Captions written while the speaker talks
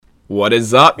What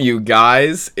is up, you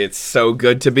guys? It's so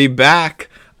good to be back.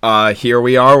 Here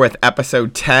we are with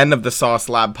episode 10 of the Sauce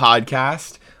Lab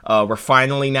podcast. We're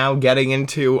finally now getting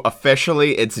into,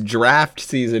 officially, it's draft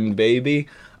season, baby.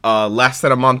 Less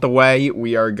than a month away,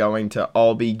 we are going to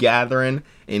all be gathering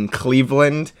in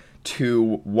Cleveland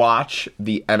to watch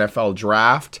the NFL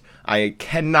draft. I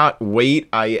cannot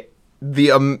wait.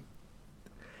 The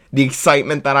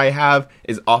excitement that I have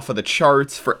is off of the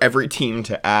charts for every team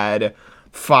to add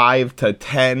 5 to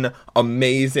 10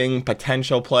 amazing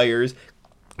potential players.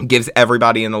 Gives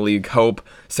everybody in the league hope.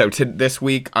 So this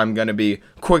week, I'm going to be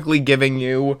quickly giving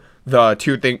you the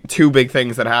two big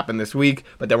things that happened this week,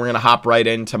 but then we're going to hop right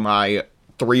into my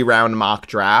 3-round mock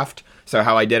draft. So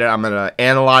how I did it, I'm going to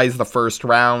analyze the first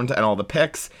round and all the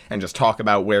picks and just talk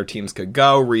about where teams could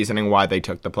go, reasoning why they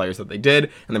took the players that they did.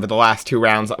 And then for the last 2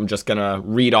 rounds, I'm just going to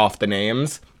read off the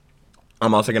names.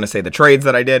 I'm also going to say the trades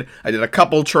that I did. I did a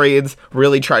couple trades,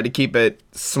 really tried to keep it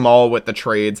small with the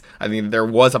trades. I think there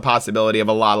was a possibility of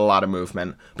a lot of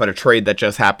movement, but a trade that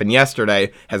just happened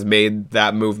yesterday has made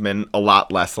that movement a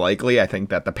lot less likely. I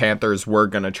think that the Panthers were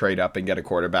going to trade up and get a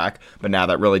quarterback, but now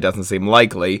that really doesn't seem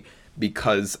likely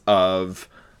because of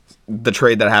the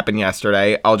trade that happened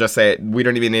yesterday. I'll just say we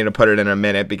don't even need to put it in a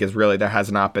minute because really there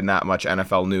has not been that much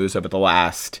NFL news over the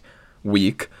last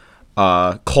week.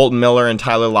 Colton Miller and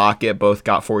Tyler Lockett both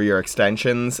got 4-year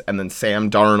extensions, and then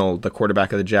Sam Darnold, the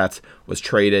quarterback of the Jets, was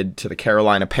traded to the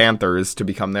Carolina Panthers to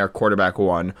become their quarterback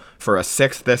 1 for a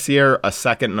 6th this year, a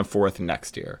 2nd, and a 4th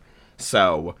next year.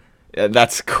 So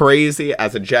that's crazy.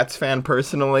 As a Jets fan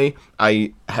personally,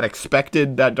 I had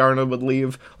expected that Darnold would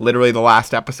leave. Literally the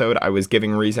last episode, I was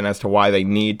giving reason as to why they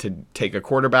need to take a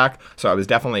quarterback, so I was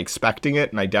definitely expecting it,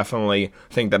 and I definitely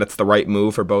think that it's the right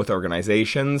move for both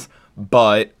organizations,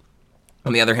 but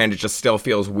on the other hand, it just still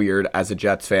feels weird as a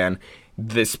Jets fan.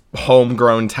 This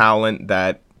homegrown talent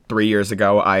that 3 years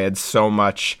ago I had so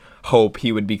much hope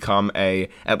he would become a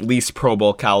at least Pro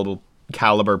Bowl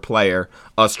caliber player,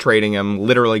 us trading him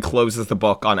literally closes the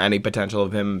book on any potential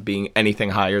of him being anything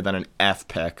higher than an F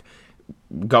pick.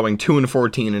 Going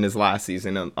 2-14 in his last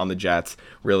season on the Jets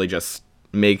really just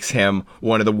makes him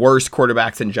one of the worst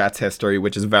quarterbacks in Jets history,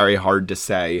 which is very hard to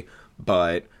say,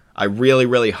 but I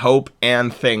really hope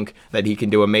and think that he can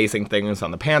do amazing things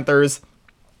on the Panthers.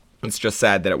 It's just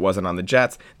sad that it wasn't on the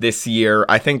Jets. This year,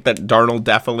 I think that Darnold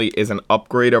definitely is an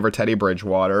upgrade over Teddy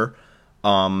Bridgewater.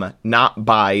 Not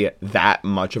by that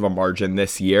much of a margin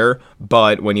this year,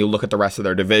 but when you look at the rest of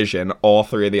their division, all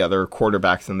 3 of the other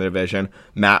quarterbacks in the division,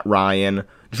 Matt Ryan,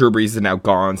 Drew Brees is now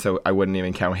gone, so I wouldn't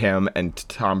even count him, and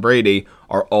Tom Brady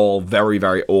are all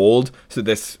very old. So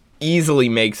this easily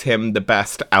makes him the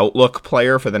best outlook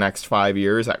player for the next 5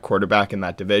 years at quarterback in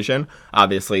that division.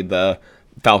 Obviously, the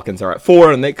Falcons are at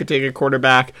 4, and they could take a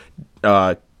quarterback.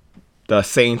 The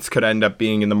Saints could end up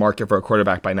being in the market for a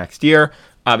quarterback by next year.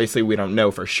 Obviously, we don't know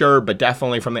for sure, but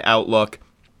definitely from the outlook,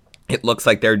 it looks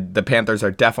like the Panthers are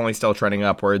definitely still trending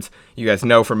upwards. You guys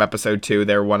know from episode 2,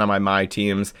 they're one of my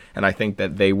teams, and I think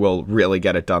that they will really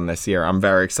get it done this year. I'm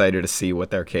very excited to see what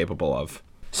they're capable of.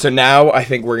 So now I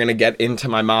think we're going to get into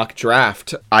my mock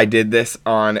draft. I did this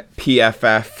on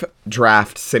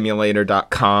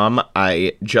pffdraftsimulator.com.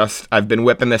 I've been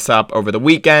whipping this up over the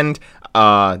weekend.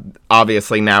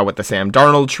 Obviously now with the Sam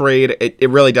Darnold trade, it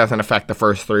really doesn't affect the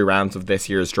first 3 rounds of this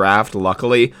year's draft,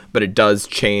 luckily, but it does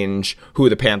change who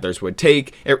the Panthers would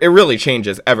take. It really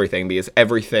changes everything because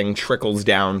everything trickles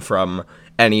down from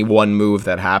any one move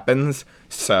that happens.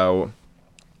 So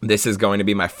this is going to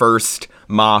be my first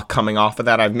mock coming off of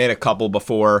that. I've made a couple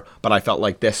before, but I felt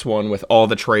like this one with all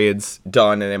the trades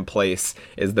done and in place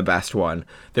is the best one.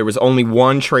 There was only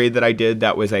one trade that I did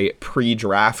that was a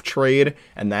pre-draft trade,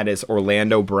 and that is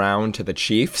Orlando Brown to the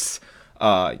Chiefs.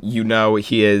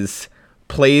 He is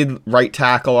played right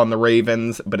tackle on the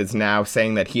Ravens, but is now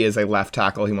saying that he is a left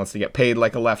tackle. He wants to get paid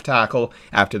like a left tackle.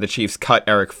 After the Chiefs cut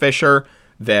Eric Fisher,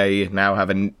 they now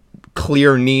have a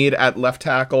clear need at left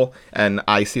tackle, and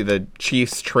I see the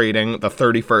Chiefs trading the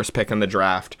 31st pick in the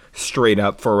draft straight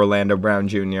up for Orlando Brown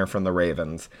Jr. from the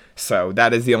Ravens. So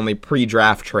that is the only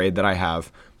pre-draft trade that I have.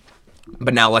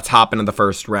 But now let's hop into the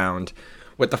first round.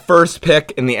 With the first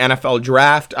pick in the NFL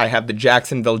draft, I have the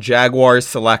Jacksonville Jaguars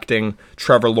selecting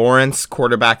Trevor Lawrence,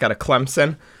 quarterback out of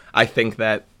Clemson. I think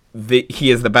that he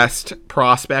is the best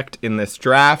prospect in this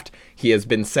draft. He has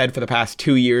been said for the past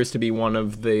 2 years to be one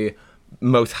of the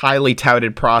most highly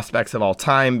touted prospects of all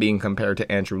time, being compared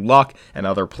to Andrew Luck and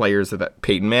other players of that,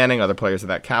 Peyton Manning, other players of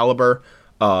that caliber.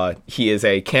 He is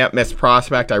a can't-miss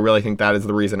prospect. I really think that is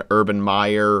the reason Urban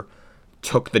Meyer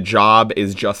took the job,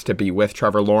 is just to be with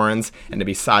Trevor Lawrence and to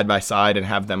be side by side and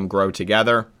have them grow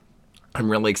together. I'm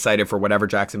really excited for whatever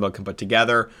Jacksonville can put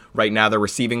together. Right now, the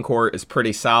receiving core is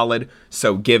pretty solid,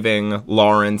 so giving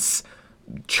Lawrence,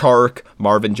 Chark,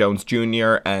 Marvin Jones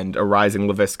Jr., and a rising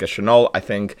Laviska Shenault, I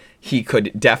think he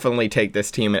could definitely take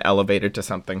this team and elevate it to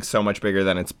something so much bigger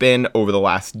than it's been over the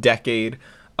last decade.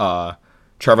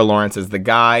 Trevor Lawrence is the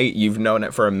guy. You've known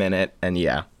it for a minute, and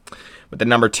yeah. With the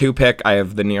number 2 pick, I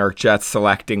have the New York Jets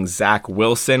selecting Zach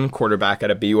Wilson, quarterback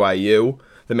out of BYU.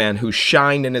 The man who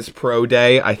shined in his pro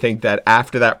day. I think that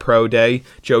after that pro day,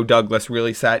 Joe Douglas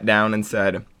really sat down and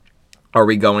said, are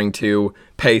we going to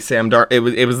pay Sam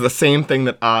Darnold? It was the same thing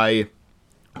that I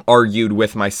argued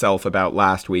with myself about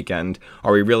last weekend.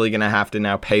 Are we really going to have to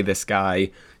now pay this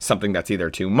guy something that's either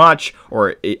too much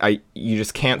or you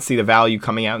just can't see the value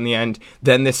coming out in the end?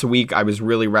 Then this week, I was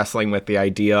really wrestling with the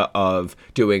idea of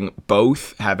doing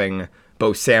both, having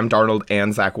both Sam Darnold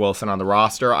and Zach Wilson on the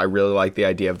roster. I really like the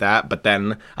idea of that, but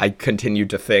then I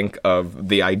continued to think of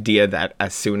the idea that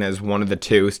as soon as one of the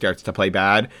two starts to play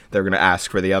bad, they're going to ask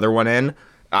for the other one in.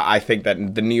 I think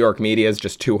that the New York media is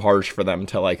just too harsh for them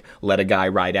to let a guy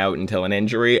ride out until an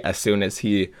injury. As soon as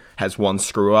he has one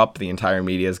screw up, the entire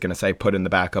media is going to say, put in the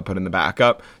backup, put in the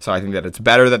backup. So I think that it's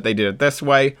better that they did it this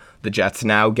way. The Jets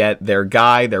now get their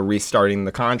guy. They're restarting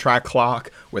the contract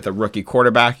clock with a rookie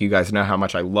quarterback. You guys know how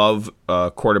much I love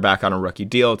a quarterback on a rookie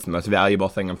deal. It's the most valuable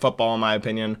thing in football, in my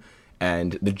opinion.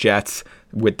 And the Jets,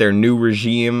 with their new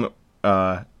regime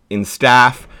in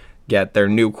staff, get their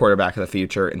new quarterback of the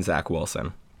future in Zach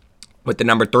Wilson. With the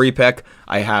number 3 pick,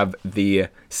 I have the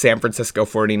San Francisco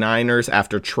 49ers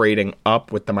after trading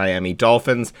up with the Miami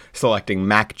Dolphins, selecting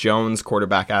Mac Jones,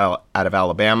 quarterback out of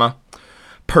Alabama.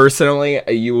 Personally,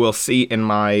 you will see in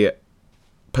my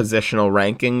positional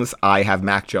rankings, I have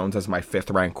Mac Jones as my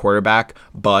 5th ranked quarterback,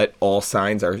 but all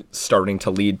signs are starting to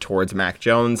lead towards Mac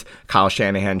Jones. Kyle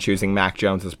Shanahan choosing Mac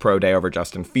Jones as pro day over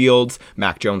Justin Fields.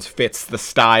 Mac Jones fits the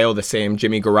style, the same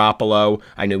Jimmy Garoppolo.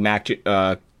 I knew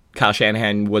Kyle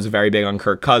Shanahan was very big on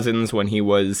Kirk Cousins when he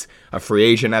was a free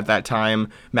agent at that time.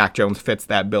 Mac Jones fits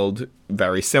that build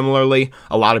very similarly.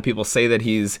 A lot of people say that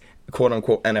he's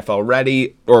quote-unquote NFL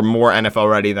ready, or more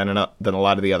NFL ready than a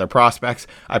lot of the other prospects.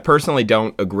 I personally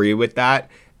don't agree with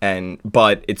that,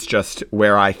 but it's just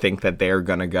where I think that they're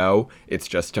going to go. It's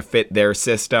just to fit their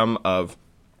system of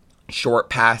short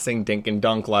passing, dink and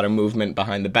dunk, a lot of movement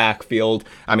behind the backfield.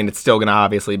 I mean, it's still going to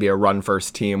obviously be a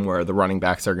run-first team where the running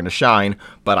backs are going to shine,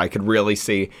 but I could really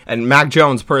see... And Mac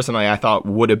Jones, personally, I thought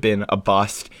would have been a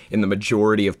bust in the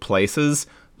majority of places.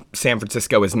 San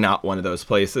Francisco is not one of those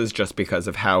places just because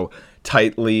of how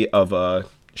tightly of a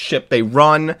ship they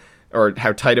run, or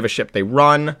how tight of a ship they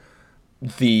run.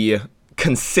 The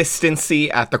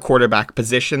consistency at the quarterback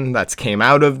position that's came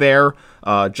out of there.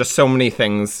 Just so many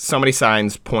things, so many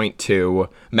signs point to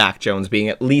Mac Jones being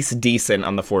at least decent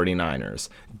on the 49ers.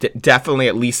 Definitely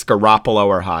at least Garoppolo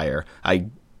or higher. I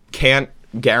can't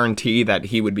guarantee that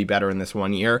he would be better in this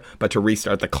 1 year, but to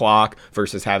restart the clock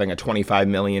versus having a $25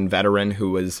 million veteran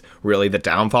who was really the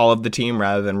downfall of the team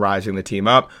rather than rising the team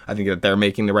up, I think that they're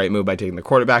making the right move by taking the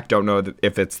quarterback. Don't know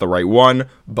if it's the right one,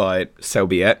 but so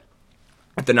be it.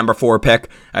 At the number 4 pick,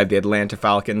 I have the Atlanta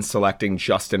Falcons selecting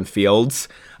Justin Fields.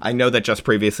 I know that just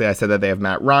previously I said that they have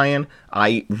Matt Ryan.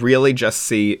 I really just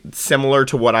see, similar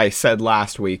to what I said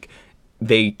last week,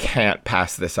 they can't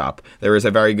pass this up. There is a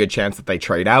very good chance that they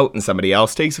trade out and somebody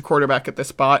else takes a quarterback at this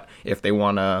spot if they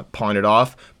want to pawn it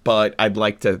off. But I'd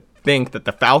like to think that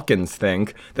the Falcons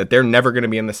think that they're never going to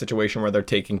be in the situation where they're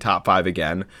taking top 5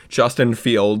 again. Justin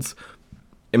Fields,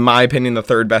 in my opinion, the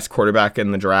 3rd best quarterback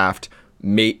in the draft,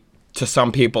 to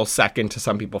some people second, to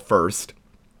some people first.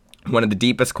 One of the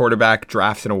deepest quarterback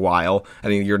drafts in a while. I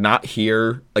think you're not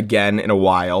here again in a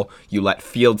while. You let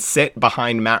Fields sit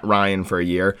behind Matt Ryan for a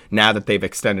year. Now that they've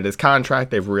extended his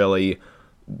contract, they've really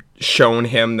shown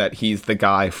him that he's the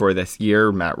guy for this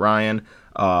year, Matt Ryan.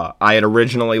 I had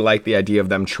originally liked the idea of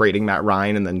them trading Matt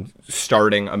Ryan and then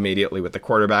starting immediately with the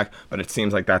quarterback, but it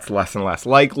seems like that's less and less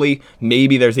likely.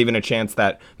 Maybe there's even a chance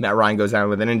that Matt Ryan goes down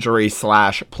with an injury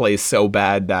 / plays so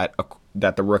bad that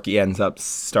the rookie ends up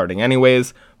starting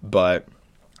anyways, but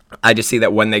I just see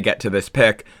that when they get to this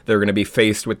pick, they're going to be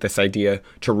faced with this idea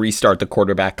to restart the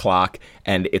quarterback clock,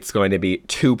 and it's going to be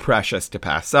too precious to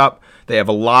pass up. They have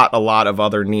a lot of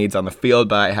other needs on the field,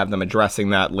 but I have them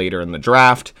addressing that later in the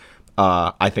draft.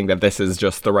 I think that this is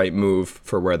just the right move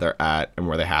for where they're at and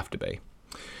where they have to be.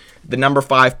 The number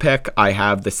 5 pick, I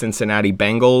have the Cincinnati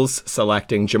Bengals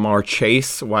selecting Jamar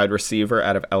Chase, wide receiver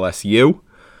out of LSU.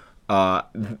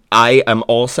 I am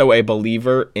also a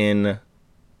believer in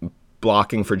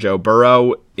blocking for Joe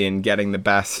Burrow, in getting the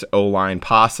best O-line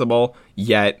possible,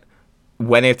 yet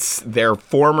when it's their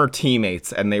former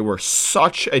teammates and they were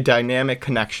such a dynamic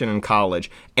connection in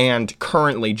college, and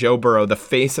currently Joe Burrow, the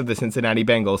face of the Cincinnati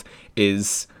Bengals,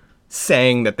 is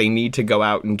saying that they need to go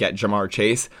out and get Ja'Marr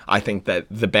Chase, I think that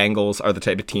the Bengals are the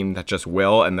type of team that just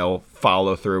will, and they'll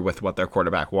follow through with what their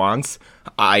quarterback wants.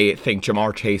 I think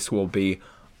Ja'Marr Chase will be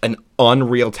an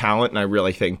unreal talent, and I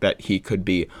really think that he could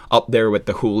be up there with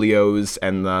the Julios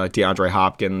and the DeAndre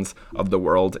Hopkins of the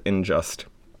world in just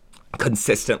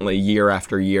consistently year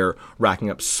after year racking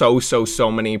up so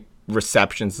many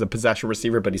receptions as a possession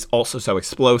receiver, but he's also so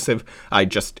explosive. I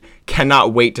just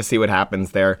cannot wait to see what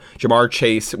happens there. Ja'Marr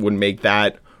Chase would make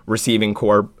that receiving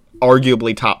core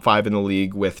arguably top 5 in the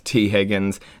league with T.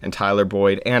 Higgins and Tyler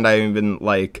Boyd, and I even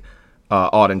like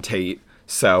Auden Tate.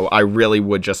 So I really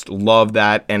would just love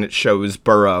that, and it shows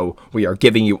Burrow, we are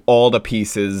giving you all the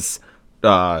pieces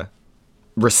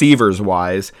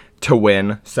receivers-wise to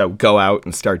win, so go out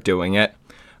and start doing it.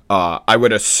 I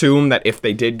would assume that if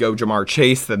they did go Ja'Marr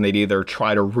Chase, then they'd either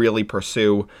try to really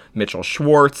pursue Mitchell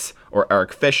Schwartz or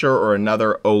Eric Fisher or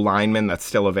another O-lineman that's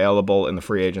still available in the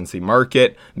free agency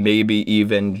market, maybe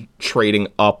even trading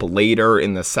up later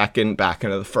in the second, back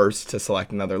into the first to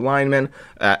select another lineman.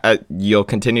 You'll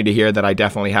continue to hear that I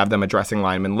definitely have them addressing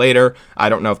linemen later. I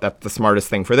don't know if that's the smartest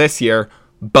thing for this year,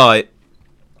 but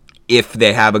if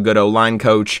they have a good O-line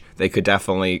coach, they could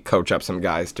definitely coach up some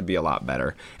guys to be a lot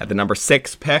better. At the number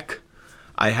 6 pick,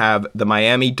 I have the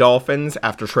Miami Dolphins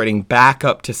after trading back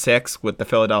up to 6 with the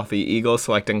Philadelphia Eagles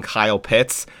selecting Kyle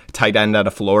Pitts, tight end out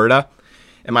of Florida.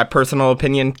 In my personal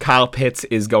opinion, Kyle Pitts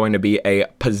is going to be a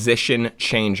position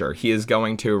changer. He is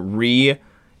going to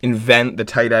reinvent the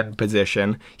tight end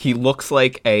position. He looks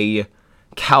like a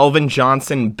Calvin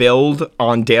Johnson build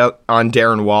on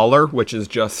Darren Waller, which is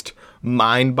just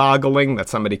mind-boggling that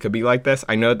somebody could be like this.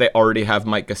 I know they already have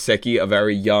Mike Gesicki, a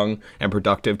very young and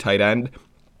productive tight end.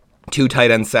 2 tight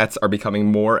end sets are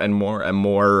becoming more and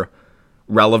more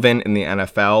relevant in the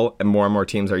NFL, and more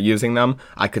teams are using them.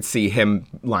 I could see him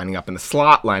lining up in the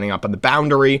slot, lining up on the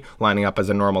boundary, lining up as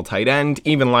a normal tight end,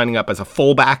 even lining up as a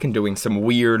fullback and doing some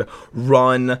weird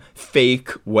run, fake,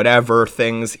 whatever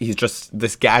things. He's just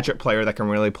this gadget player that can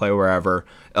really play wherever.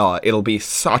 It'll be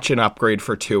such an upgrade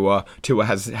for Tua. Tua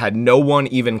has had no one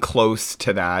even close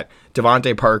to that.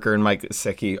 Devontae Parker and Mike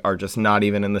Gesicki are just not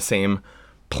even in the same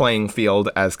playing field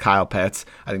as Kyle Pitts.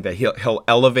 I think that he'll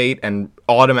elevate and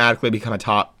automatically become a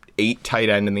top 8 tight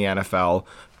end in the NFL,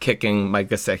 kicking Mike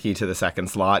Gesicki to the second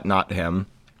slot, not him.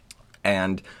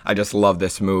 And I just love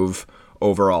this move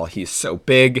overall. He's so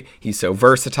big, he's so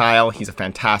versatile, he's a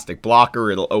fantastic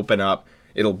blocker.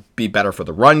 It'll be better for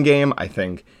the run game. I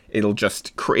think it'll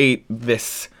just create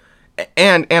this.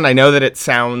 And I know that it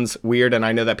sounds weird, and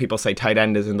I know that people say tight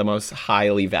end isn't the most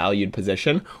highly valued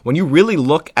position. When you really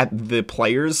look at the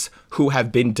players who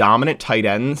have been dominant tight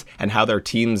ends and how their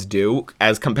teams do,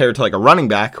 as compared to like a running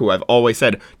back, who I've always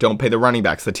said, don't pay the running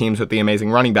backs. The teams with the amazing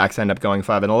running backs end up going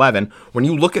 5-11. When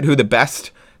you look at who the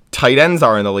best tight ends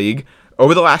are in the league,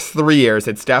 over the last 3 years,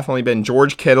 it's definitely been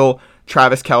George Kittle,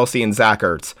 Travis Kelce, and Zach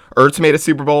Ertz. Ertz made a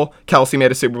Super Bowl, Kelce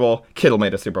made a Super Bowl, Kittle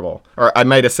made a Super Bowl. Or I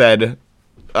might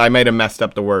have messed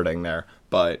up the wording there,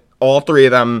 but all 3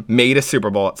 of them made a Super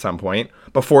Bowl at some point.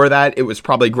 Before that, it was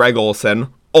probably Greg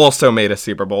Olsen, also made a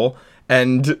Super Bowl.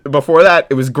 And before that,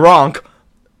 it was Gronk.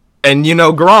 And you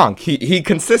know Gronk, he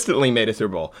consistently made a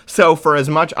Super Bowl. So for as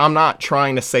much, I'm not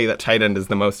trying to say that tight end is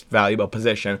the most valuable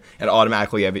position, and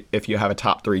automatically if you have a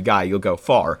top 3 guy, you'll go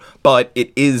far. But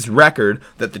it is record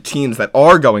that the teams that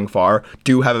are going far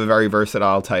do have a very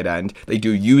versatile tight end. They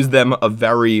do use them a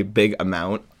very big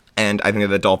amount. And I think that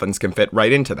the Dolphins can fit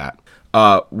right into that.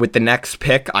 With the next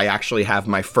pick, I actually have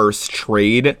my first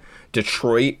trade.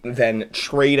 Detroit then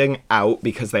trading out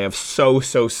because they have so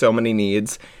many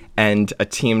needs. And a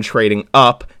team trading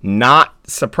up, not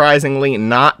surprisingly,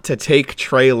 not to take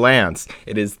Trey Lance.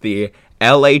 It is the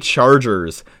LA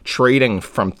Chargers trading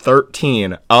from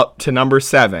 13 up to number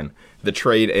 7. The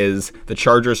trade is the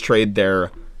Chargers trade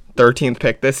their 13th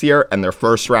pick this year and their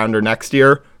first rounder next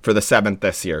year for the 7th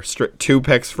this year. 2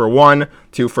 picks for 1,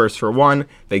 2 firsts for 1.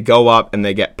 They go up and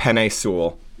they get Penei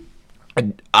Sewell.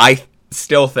 I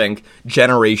still think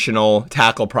generational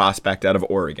tackle prospect out of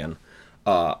Oregon.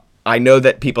 I know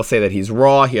that people say that he's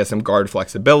raw, he has some guard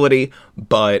flexibility,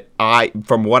 but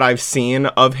from what I've seen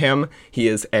of him, he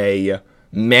is a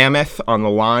mammoth on the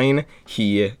line.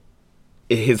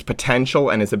 His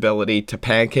potential and his ability to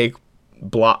pancake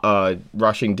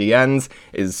rushing DNs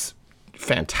is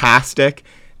fantastic,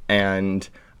 and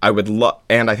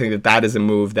and I think that is a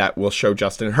move that will show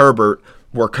Justin Herbert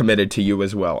we're committed to you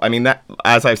as well. I mean, that,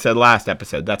 as I said last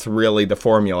episode, that's really the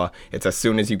formula. It's as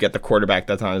soon as you get the quarterback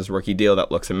that's on his rookie deal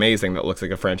that looks amazing, that looks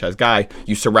like a franchise guy,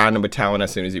 you surround him with talent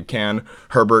as soon as you can.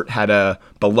 Herbert had a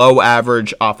below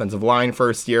average offensive line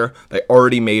first year. They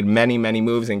already made many, many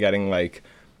moves in getting like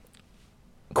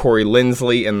Corey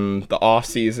Linsley in the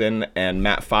offseason and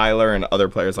Matt Filer and other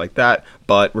players like that.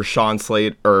 But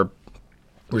Penei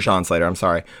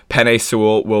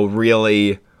Sewell will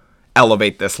really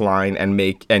elevate this line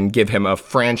and give him a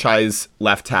franchise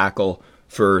left tackle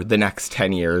for the next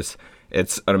 10 years.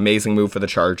 It's an amazing move for the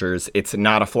Chargers. It's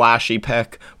not a flashy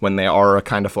pick when they are a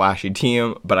kind of flashy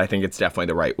team, but I think it's definitely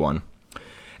the right one.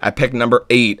 At pick number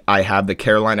 8, I have the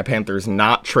Carolina Panthers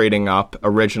not trading up.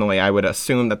 Originally, I would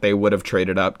assume that they would have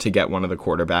traded up to get one of the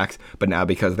quarterbacks, but now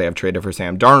because they have traded for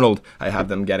Sam Darnold, I have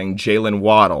them getting Jalen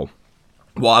Waddle.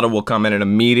 Waddle will come in and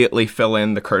immediately fill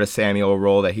in the Curtis Samuel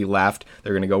role that he left.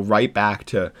 They're going to go right back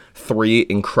to 3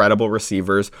 incredible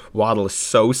receivers. Waddle is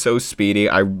so speedy.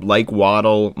 I like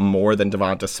Waddle more than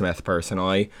Devonta Smith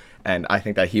personally, and I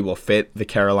think that he will fit the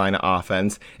Carolina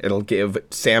offense. It'll give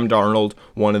Sam Darnold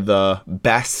one of the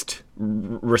best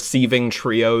receiving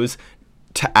trios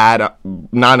to add,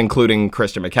 not including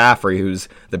Christian McCaffrey, who's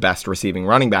the best receiving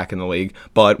running back in the league,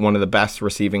 but one of the best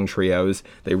receiving trios.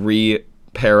 They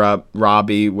pair up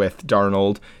Robbie with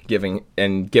Darnold, give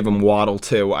him Waddle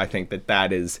too. I think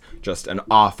that is just an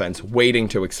offense waiting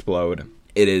to explode.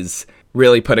 It is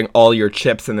really putting all your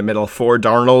chips in the middle for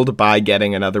Darnold by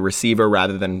getting another receiver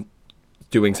rather than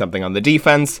doing something on the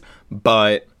defense.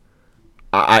 But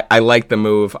I like the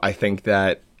move. I think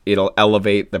that it'll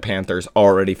elevate the Panthers'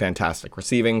 already fantastic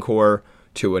receiving core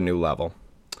to a new level.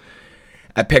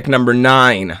 At pick number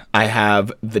 9, I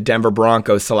have the Denver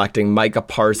Broncos selecting Micah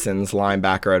Parsons,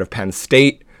 linebacker out of Penn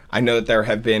State. I know that there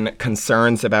have been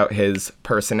concerns about his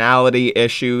personality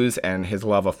issues and his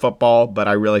love of football, but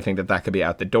I really think that could be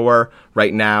out the door.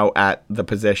 Right now at the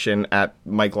position at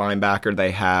Mike linebacker,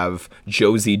 they have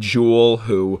Josey Jewell,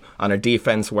 who on a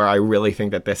defense where I really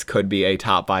think that this could be a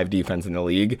top 5 defense in the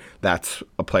league, that's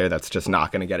a player that's just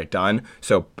not going to get it done.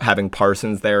 So having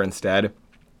Parsons there instead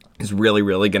is really,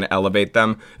 really going to elevate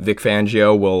them. Vic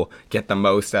Fangio will get the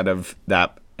most out of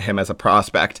him as a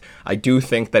prospect. I do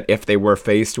think that if they were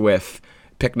faced with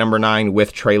pick number 9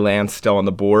 with Trey Lance still on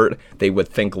the board, they would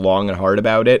think long and hard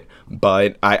about it.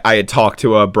 But I had talked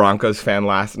to a Broncos fan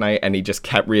last night, and he just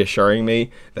kept reassuring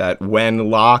me that when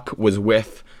Locke was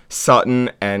with Sutton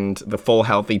and the full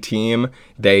healthy team,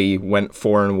 they went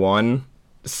 4-1.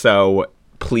 So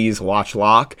please watch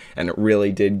Locke. And it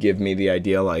really did give me the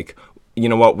idea, like, you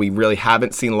know what, we really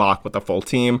haven't seen Locke with the full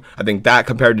team. I think that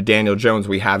compared to Daniel Jones,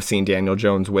 we have seen Daniel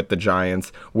Jones with the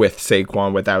Giants, with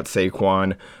Saquon, without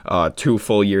Saquon, 2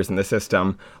 full years in the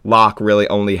system. Locke really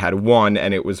only had 1,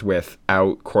 and it was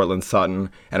without Courtland Sutton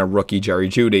and a rookie Jerry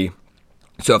Jeudy.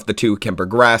 So if the two can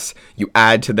progress, you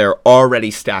add to their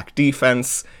already stacked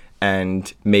defense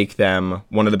and make them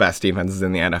one of the best defenses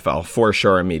in the NFL, for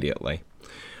sure, immediately.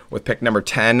 With pick number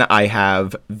 10, I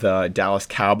have the Dallas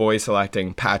Cowboys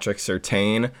selecting Patrick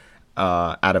Surtain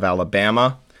out of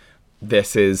Alabama.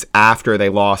 This is after they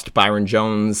lost Byron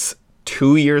Jones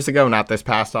 2 years ago, not this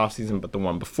past offseason, but the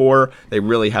one before. They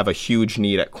really have a huge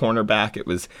need at cornerback. It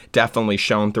was definitely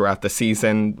shown throughout the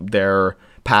season. Their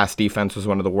pass defense was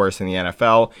one of the worst in the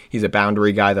NFL. He's a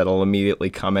boundary guy that'll immediately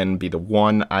come in and be the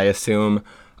one, I assume.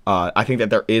 I think that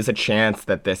there is a chance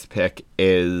that this pick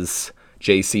is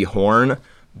J.C. Horn,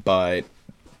 but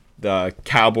the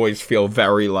Cowboys feel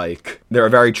very like they're a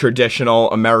very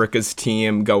traditional America's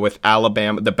team, go with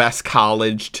Alabama, the best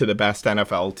college to the best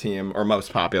NFL team, or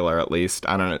most popular at least.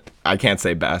 I can't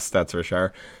say best, that's for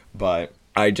sure, but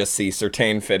I just see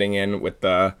Surtain fitting in with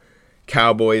the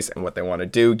Cowboys and what they want to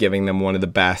do, giving them one of the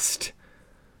best,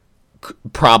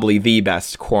 probably the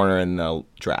best corner in the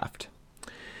draft.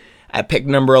 At pick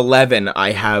number 11,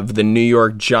 I have the New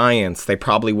York Giants. They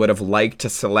probably would have liked to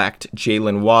select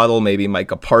Jalen Waddle, maybe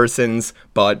Micah Parsons,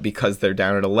 but because they're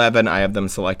down at 11, I have them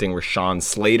selecting Rashawn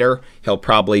Slater. He'll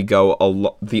probably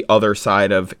go the other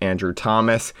side of Andrew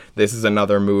Thomas. This is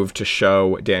another move to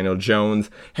show Daniel Jones,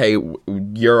 hey,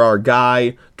 you're our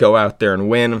guy, go out there and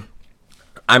win.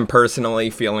 I'm personally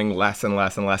feeling less and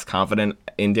less and less confident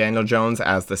in Daniel Jones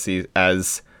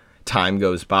as time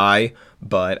goes by,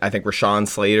 but I think Rashawn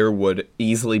Slater would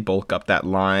easily bulk up that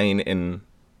line in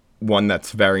one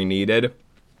that's very needed.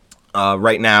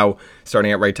 Right now,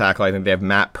 starting at right tackle, I think they have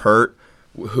Matt Pert,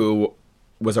 who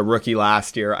was a rookie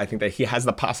last year. I think that he has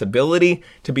the possibility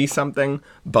to be something,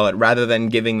 but rather than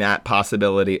giving that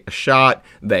possibility a shot,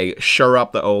 they shore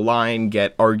up the O-line,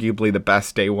 get arguably the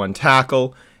best day one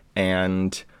tackle,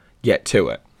 and get to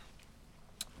it.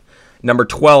 Number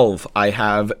 12, I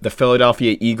have the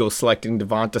Philadelphia Eagles selecting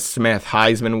Devonta Smith,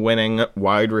 Heisman-winning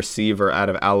wide receiver out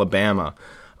of Alabama.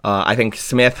 I think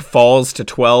Smith falls to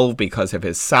 12 because of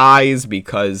his size,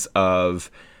 because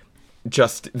of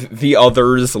just the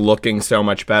others looking so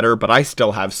much better, but I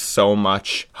still have so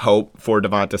much hope for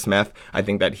Devonta Smith. I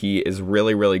think that he is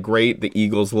really, really great. The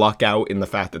Eagles luck out in the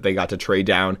fact that they got to trade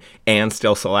down and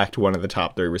still select one of the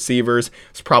top 3 receivers.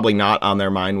 It's probably not on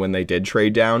their mind when they did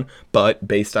trade down, but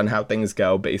based on how things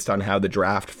go, based on how the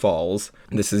draft falls,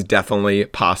 this is definitely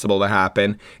possible to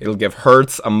happen. It'll give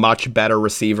Hurts a much better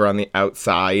receiver on the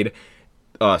outside,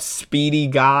 a speedy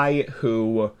guy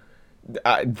who...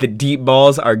 the deep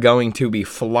balls are going to be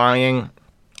flying.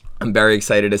 I'm very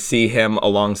excited to see him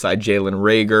alongside Jalen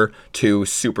Reagor, 2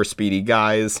 super speedy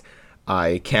guys.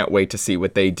 I can't wait to see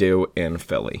what they do in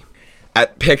Philly.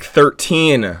 At pick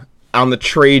 13, on the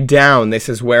trade down, this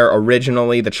is where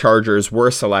originally the Chargers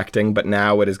were selecting, but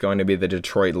now it is going to be the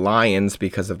Detroit Lions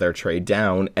because of their trade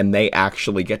down, and they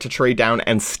actually get to trade down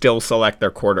and still select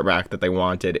their quarterback that they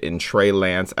wanted in Trey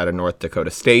Lance out of North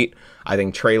Dakota State. I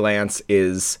think Trey Lance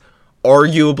is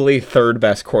arguably third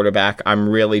best quarterback. I'm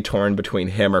really torn between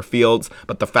him or Fields,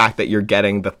 but the fact that you're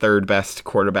getting the third best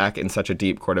quarterback in such a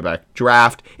deep quarterback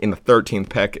draft in the 13th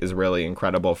pick is really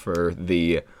incredible for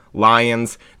the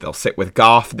Lions. They'll sit with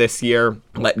Goff this year,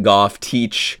 let Goff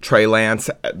teach Trey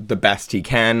Lance the best he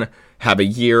can, have a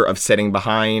year of sitting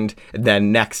behind.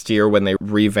 Then next year, when they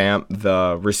revamp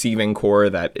the receiving core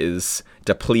that is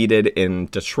depleted in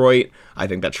Detroit, I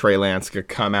think that Trey Lance could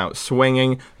come out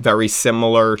swinging, very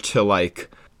similar to, like,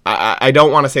 I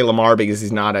don't want to say Lamar because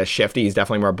he's not as shifty. He's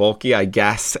definitely more bulky. I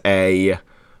guess a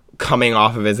coming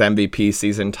off of his MVP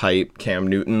season type Cam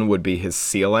Newton would be his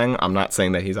ceiling. I'm not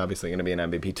saying that he's obviously going to be an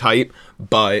MVP type,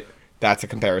 but that's a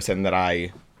comparison that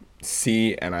I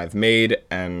see and I've made,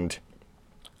 and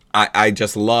I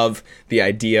just love the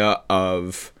idea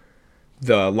of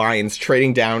the Lions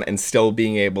trading down and still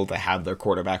being able to have their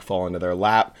quarterback fall into their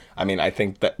lap. I mean, I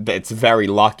think that it's very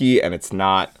lucky and it's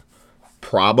not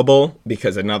probable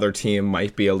because another team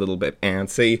might be a little bit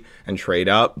antsy and trade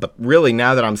up. But really,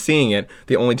 now that I'm seeing it,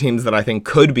 the only teams that I think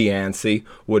could be antsy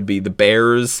would be the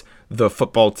Bears, the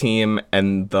football team,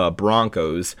 and the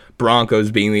Broncos.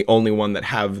 Broncos being the only one that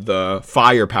have the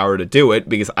firepower to do it,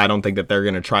 because I don't think that they're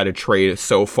going to try to trade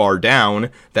so far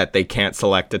down that they can't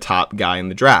select a top guy in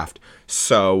the draft.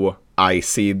 So I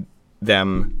see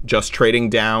them just trading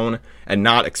down and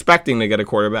not expecting to get a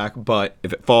quarterback, but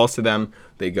if it falls to them,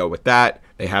 they go with that.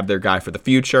 They have their guy for the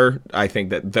future. I think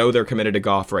that though they're committed to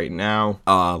Goff right now,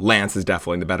 Lance is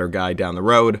definitely the better guy down the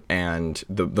road, and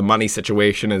the money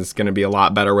situation is going to be a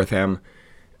lot better with him,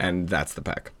 and that's the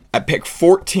pick. At pick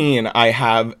 14, I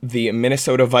have the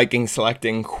Minnesota Vikings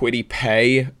selecting Kwity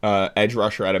Paye, edge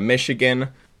rusher out of Michigan.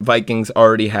 Vikings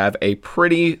already have a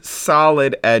pretty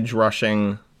solid edge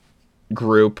rushing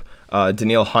group.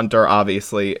 Danielle Hunter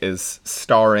obviously is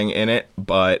starring in it,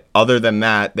 but other than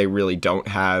that, they really don't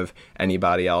have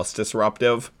anybody else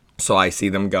disruptive. So I see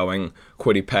them going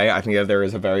Kwity Paye. I think that there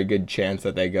is a very good chance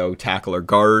that they go tackle or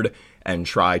guard and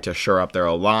try to shore up their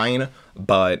O-line.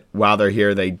 But while they're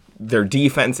here, their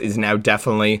defense is now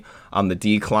definitely on the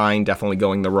decline, definitely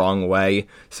going the wrong way.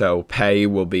 So Paye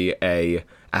will be a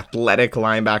athletic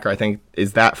linebacker. I think,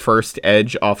 is that first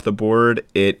edge off the board?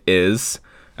 It is.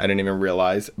 I didn't even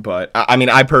realize, but I mean,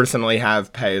 I personally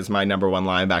have Paye as my number 1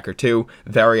 linebacker too.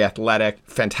 Very athletic,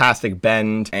 fantastic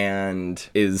bend, and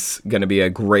is going to be a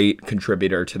great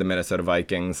contributor to the Minnesota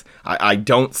Vikings. I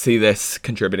don't see this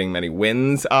contributing many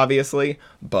wins, obviously,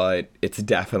 but it's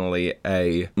definitely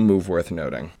a move worth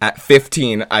noting. At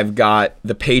 15, I've got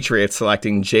the Patriots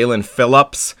selecting Jaelan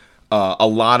Phillips. A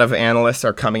lot of analysts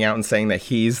are coming out and saying that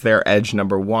he's their edge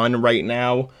number 1 right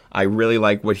now. I really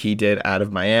like what he did out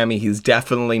of Miami. He's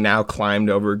definitely now climbed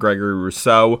over Gregory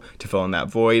Rousseau to fill in that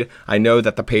void. I know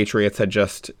that the Patriots had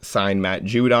just signed Matt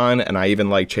Judon, and I even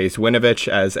like Chase Winovich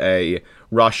as a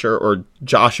rusher, or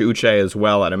Josh Uche as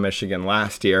well out of Michigan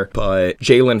last year. But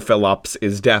Jaelan Phillips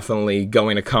is definitely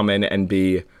going to come in and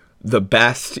be the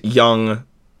best young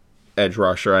edge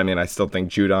rusher. I mean, I still think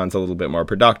Judon's a little bit more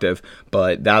productive,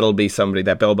 but that'll be somebody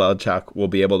that Bill Belichick will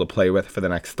be able to play with for the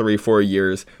next 3-4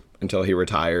 years until he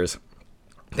retires.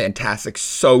 Fantastic,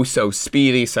 so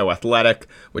speedy, so athletic,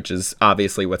 which is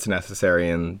obviously what's necessary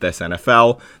in this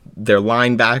NFL. Their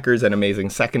linebackers and amazing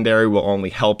secondary will only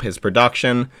help his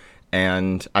production,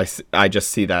 and I just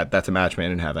see that that's a match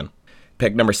made in heaven.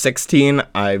 Pick number 16,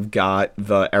 I've got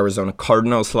the Arizona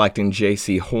Cardinals selecting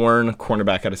J.C. Horn,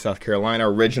 cornerback out of South Carolina.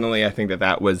 Originally, I think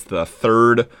that was the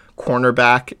 3rd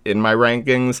cornerback in my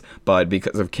rankings, but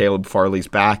because of Caleb Farley's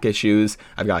back issues,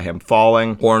 I've got him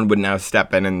falling. Horn would now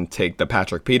step in and take the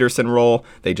Patrick Peterson role.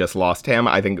 They just lost him.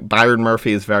 I think Byron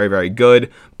Murphy is very, very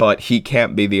good, but he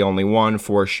can't be the only one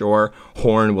for sure.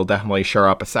 Horn will definitely shore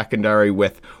up a secondary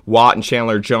with Watt and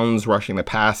Chandler Jones rushing the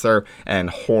passer, and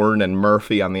Horn and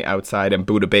Murphy on the outside, and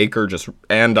Budda Baker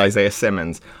and Isaiah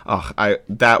Simmons.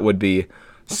 That would be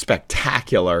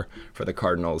spectacular for the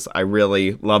Cardinals. I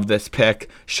really love this pick.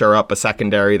 Shore up a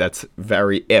secondary that's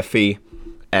very iffy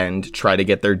and try to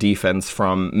get their defense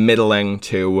from middling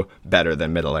to better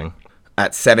than middling.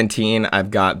 At 17,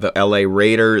 I've got the LA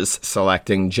Raiders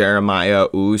selecting Jeremiah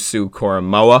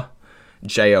Owusu-Koramoah,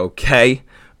 JOK.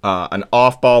 An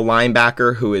off-ball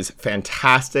linebacker who is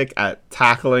fantastic at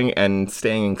tackling and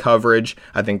staying in coverage.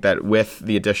 I think that with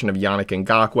the addition of Yannick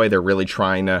Ngakoue, they're really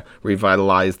trying to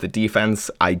revitalize the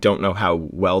defense. I don't know how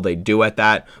well they do at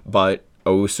that, but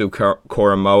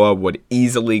Owusu-Koramoah would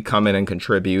easily come in and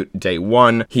contribute day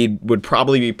one. He would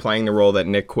probably be playing the role that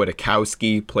Nick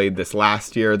Kwiatkowski played this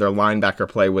last year. Their linebacker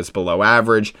play was below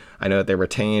average. I know that they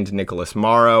retained Nicholas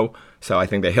Morrow, so I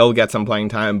think that he'll get some playing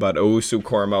time, but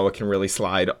Owusu-Koramoah can really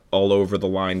slide all over the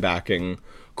linebacking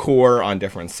core on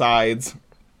different sides.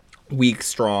 Weak,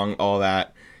 strong, all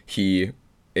that. He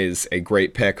is a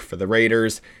great pick for the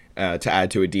Raiders to add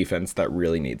to a defense that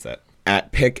really needs it.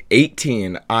 At pick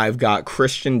 18, I've got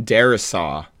Christian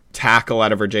Darrisaw, tackle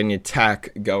out of Virginia Tech,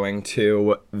 going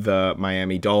to the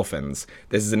Miami Dolphins.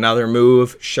 This is another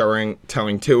move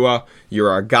telling Tua, you're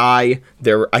our guy.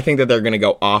 I think that they're going to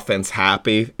go offense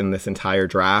happy in this entire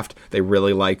draft. They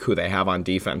really like who they have on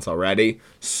defense already,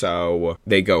 so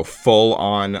they go full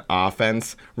on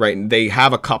offense. Right? They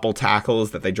have a couple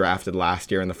tackles that they drafted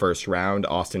last year in the first round,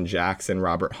 Austin Jackson,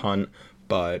 Robert Hunt,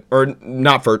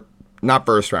 not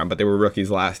first round, but they were rookies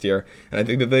last year, and I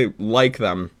think that they like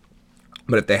them.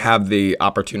 But if they have the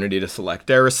opportunity to select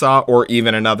Darrisaw or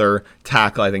even another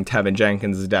tackle, I think Tevin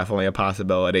Jenkins is definitely a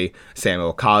possibility.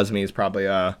 Samuel Cosme is probably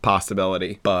a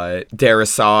possibility. But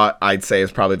Darrisaw, I'd say,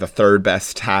 is probably the third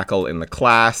best tackle in the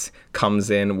class. Comes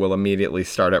in, will immediately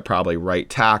start at probably right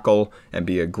tackle and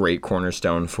be a great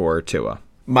cornerstone for Tua.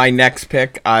 My next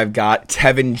pick, I've got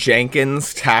Tevin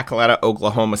Jenkins, tackle out of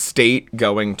Oklahoma State,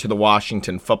 going to the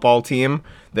Washington football team.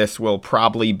 This will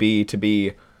probably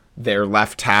be their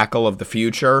left tackle of the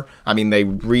future. I mean, they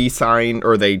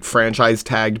they franchise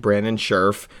tagged Brandon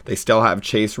Scherf. They still have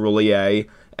Chase Roulier,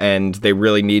 and they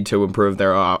really need to improve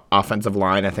their offensive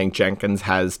line. I think Jenkins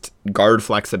has guard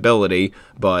flexibility,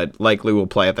 but likely will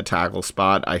play at the tackle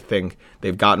spot. I think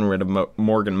they've gotten rid of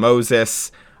Morgan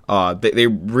Moses. They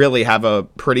really have a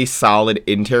pretty solid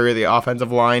interior of the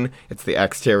offensive line. It's the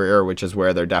exterior, which is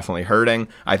where they're definitely hurting.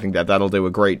 I think that that'll do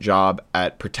a great job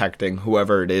at protecting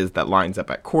whoever it is that lines up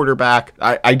at quarterback.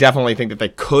 I definitely think that they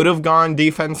could have gone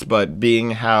defense, but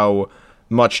being how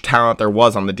much talent there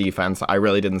was on the defense, I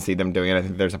really didn't see them doing it. I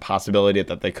think there's a possibility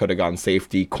that they could have gone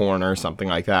safety, corner, something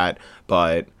like that.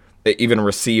 But even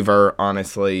receiver,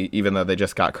 honestly, even though they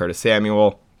just got Curtis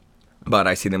Samuel, but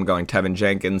I see them going Tevin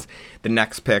Jenkins. The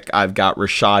next pick, I've got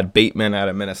Rashad Bateman out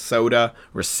of Minnesota,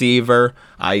 receiver.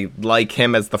 I like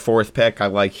him as the fourth pick.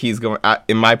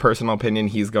 In my personal opinion,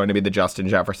 he's going to be the Justin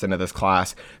Jefferson of this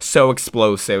class. So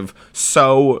explosive,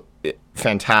 so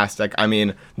fantastic. I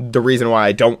mean, the reason why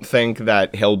I don't think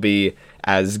that he'll be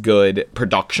as good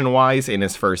production-wise in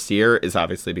his first year is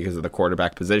obviously because of the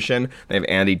quarterback position. They have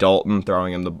Andy Dalton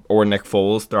or Nick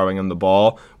Foles throwing him the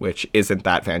ball, which isn't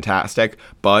that fantastic.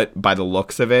 But by the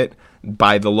looks of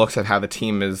how the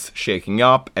team is shaking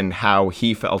up and how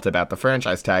he felt about the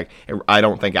franchise tag, I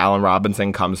don't think Allen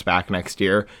Robinson comes back next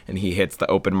year and he hits the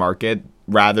open market.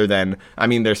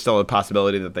 There's still a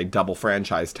possibility that they double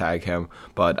franchise tag him,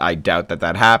 but I doubt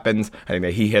that happens. I think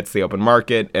that he hits the open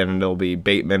market, and it'll be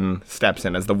Bateman steps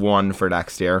in as the one for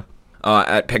next year.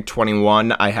 At pick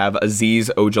 21, I have Azeez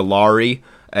Ojulari,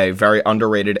 a very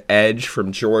underrated edge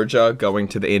from Georgia, going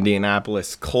to the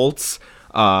Indianapolis Colts.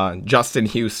 Justin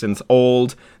Houston's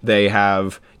old. They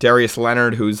have Darius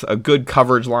Leonard, who's a good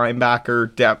coverage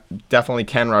linebacker, definitely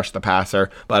can rush the passer,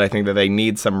 but I think that they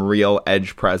need some real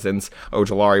edge presence.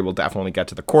 Ojulari will definitely get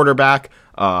to the quarterback.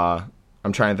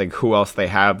 I'm trying to think who else they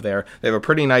have there. They have a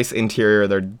pretty nice interior of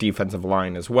their defensive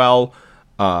line as well.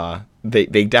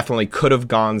 They definitely could have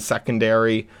gone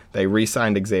secondary. They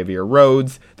re-signed Xavier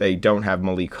Rhodes. They don't have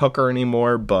Malik Hooker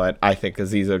anymore, but I think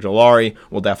Azeez Ojulari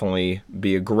will definitely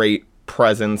be a great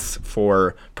presence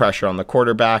for pressure on the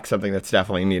quarterback, something that's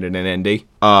definitely needed in Indy.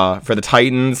 For the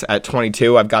Titans at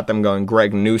 22, I've got them going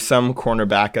Greg Newsome,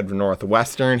 cornerback of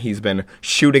Northwestern. He's been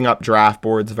shooting up draft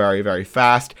boards very, very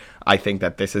fast. I think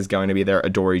that this is going to be their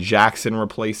Adoree Jackson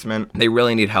replacement. They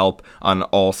really need help on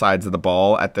all sides of the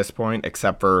ball at this point,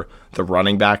 except for the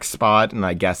running back spot and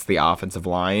I guess the offensive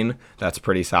line. That's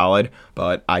pretty solid,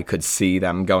 but I could see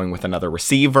them going with another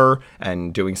receiver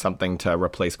and doing something to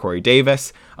replace Corey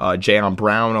Davis. Jayon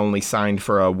Brown only signed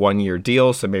for a 1-year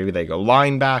deal, so maybe they go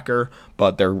linebacker,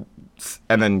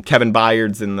 and then Kevin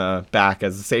Byard's in the back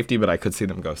as a safety, but I could see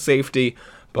them go safety.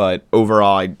 But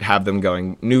overall, I have them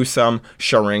going Newsome,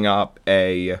 shoring up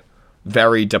a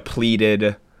very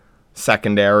depleted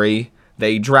secondary.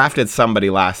 They drafted somebody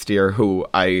last year who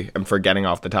I am forgetting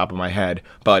off the top of my head,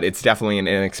 but it's definitely an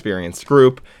inexperienced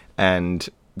group, and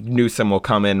Newsome will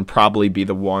come in, probably be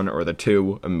the 1 or the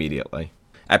 2 immediately.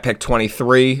 At pick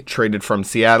 23, traded from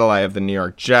Seattle, I have the New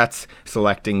York Jets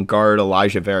selecting guard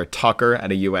Elijah Vera-Tucker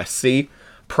at a USC.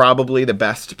 Probably the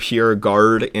best pure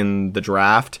guard in the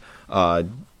draft.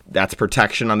 That's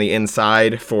protection on the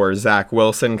inside for Zach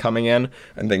Wilson coming in.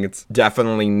 I think it's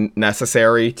definitely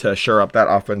necessary to shore up that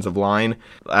offensive line.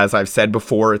 As I've said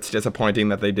before, it's disappointing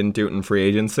that they didn't do it in free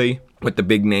agency with the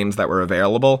big names that were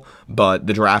available, but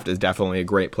the draft is definitely a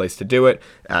great place to do it.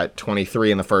 At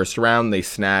 23 in the first round, they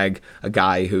snag a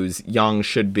guy who's young,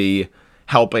 should be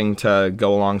helping to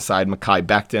go alongside Mekhi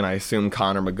Becton. I assume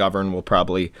Connor McGovern will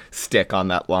probably stick on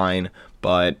that line,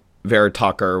 but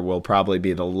Vera-Tucker will probably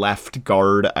be the left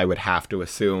guard, I would have to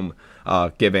assume,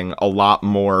 giving a lot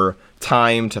more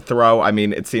time to throw. I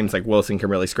mean, it seems like Wilson can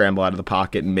really scramble out of the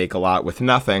pocket and make a lot with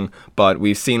nothing, but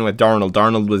we've seen with Darnold.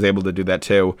 Darnold was able to do that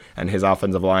too, and his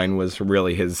offensive line was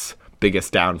really his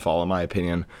biggest downfall, in my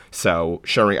opinion. So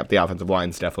shoring up the offensive line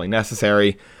is definitely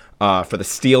necessary. For the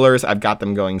Steelers, I've got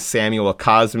them going Samuel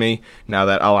Cosmi, now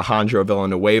that Alejandro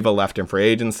Villanueva left in free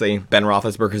agency. Ben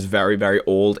Roethlisberger is very, very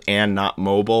old and not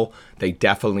mobile. They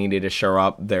definitely need to shore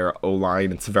up their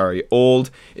O-line. It's very old.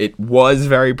 It was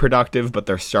very productive, but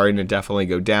they're starting to definitely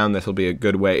go down. This will be a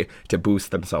good way to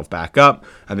boost themselves back up.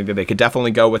 I think that they could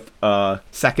definitely go with a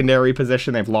secondary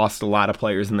position. They've lost a lot of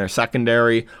players in their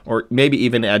secondary, or maybe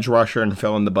even edge rusher and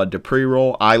fill in the Bud Dupree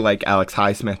role. I like Alex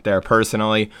Highsmith there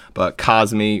personally, but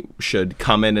Cosmi should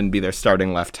come in and be their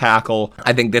starting left tackle.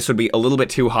 I think this would be a little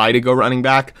bit too high to go running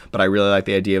back, but I really like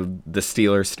the idea of the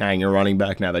Steelers snagging a running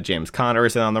back now that James Conner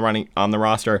is on the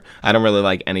roster. I don't really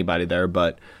like anybody there,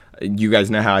 but you guys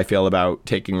know how I feel about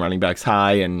taking running backs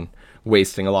high and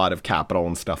wasting a lot of capital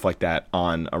and stuff like that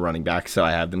on a running back, so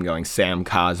I have them going Sam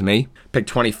Cosmi. Pick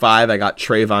 25, I got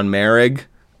Trayvon Merrick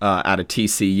out of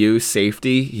TCU,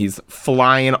 safety. He's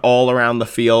flying all around the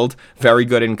field, very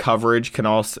good in coverage,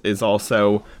 is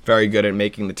also very good at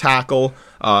making the tackle.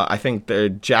 I think the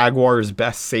Jaguars'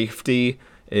 best safety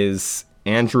is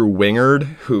Andrew Wingard,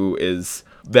 who is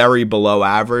very below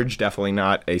average, definitely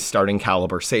not a starting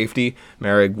caliber safety.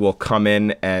 Merrick will come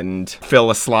in and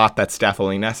fill a slot that's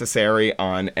definitely necessary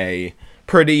on a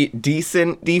pretty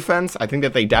decent defense. I think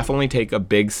that they definitely take a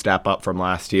big step up from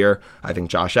last year. I think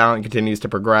Josh Allen continues to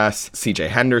progress. CJ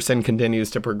Henderson continues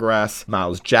to progress.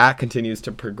 Miles Jack continues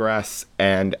to progress.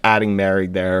 And adding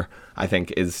Merrick there, I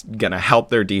think, is going to help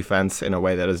their defense in a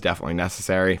way that is definitely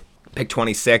necessary. Pick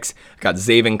 26, got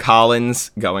Zaven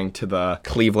Collins going to the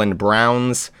Cleveland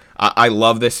Browns. I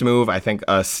love this move. I think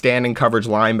a standing coverage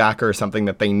linebacker is something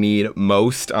that they need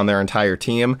most on their entire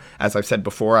team. As I've said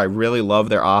before, I really love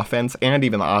their offense and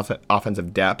even the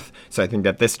offensive depth. So I think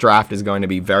that this draft is going to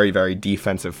be very, very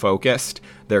defensive focused.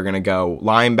 They're going to go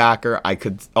linebacker. I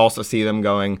could also see them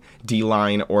going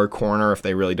D-line or corner if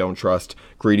they really don't trust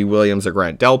Greedy Williams or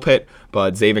Grant Delpit.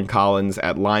 But Zaven Collins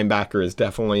at linebacker is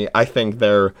definitely, I think,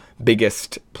 their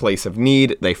biggest place of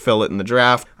need. They fill it in the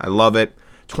draft. I love it.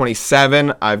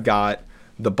 27, I've got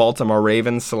the Baltimore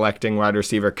Ravens selecting wide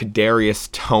receiver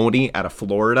Kadarius Toney out of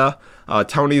Florida.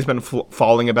 Tony's been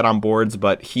falling a bit on boards,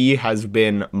 but he has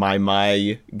been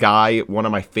my guy, one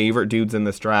of my favorite dudes in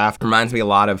this draft. Reminds me a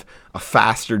lot of a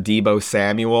faster Deebo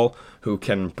Samuel who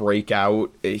can break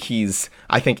out. He's,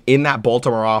 I think, in that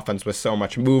Baltimore offense with so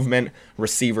much movement,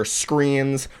 receiver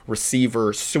screens,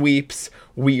 receiver sweeps,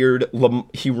 weird,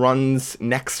 he runs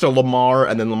next to Lamar,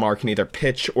 and then Lamar can either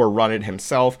pitch or run it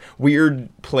himself. Weird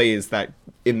plays that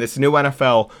in this new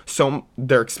NFL, so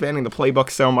they're expanding the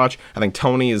playbook so much. I think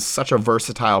Toney is such a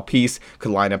versatile piece.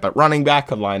 Could line up at running back,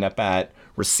 could line up at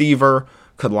receiver,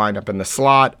 could line up in the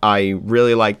slot. I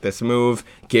really like this move.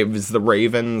 Gives the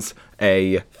Ravens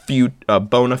a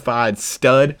bona fide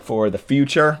stud for the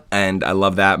future, and I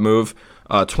love that move.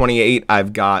 28,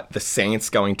 I've got the Saints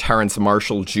going Terrence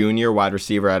Marshall Jr., wide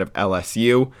receiver out of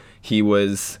LSU. He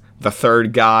was the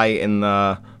third guy in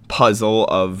the puzzle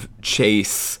of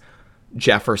Chase,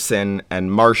 Jefferson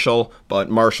and Marshall, but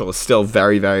Marshall is still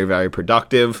very, very, very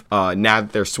productive. Now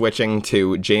that they're switching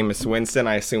to Jameis Winston,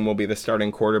 I assume will be the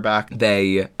starting quarterback.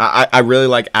 I really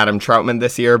like Adam Troutman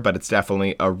this year, but it's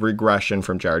definitely a regression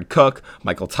from Jared Cook.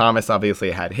 Michael Thomas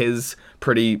obviously had his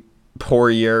pretty poor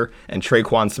year, and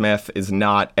Traquan Smith is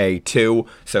not a 2.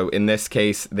 So in this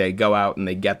case, they go out and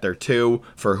they get their 2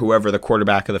 for whoever the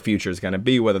quarterback of the future is going to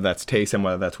be, whether that's Taysom,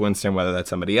 whether that's Winston, whether that's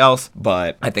somebody else.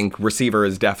 But I think receiver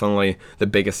is definitely the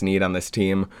biggest need on this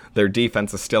team. Their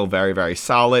defense is still very, very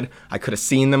solid. I could have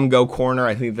seen them go corner.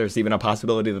 I think there's even a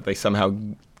possibility that they somehow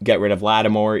get rid of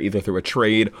Lattimore either through a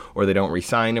trade or they don't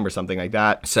re-sign him or something like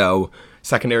that. So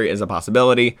secondary is a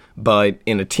possibility, but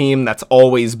in a team that's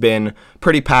always been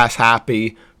pretty pass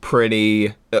happy,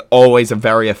 always a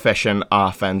very efficient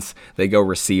offense, they go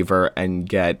receiver and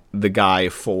get the guy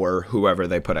for whoever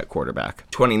they put at quarterback.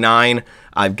 29,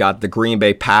 I've got the Green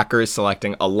Bay Packers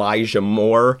selecting Elijah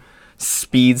Moore,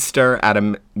 speedster at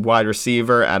a wide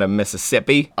receiver out of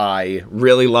Mississippi. I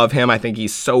really love him. I think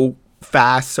he's so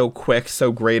fast, so quick,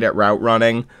 so great at route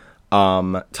running.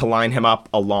 To line him up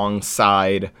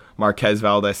alongside Marquez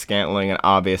Valdes-Scantling and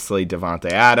obviously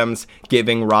Devontae Adams,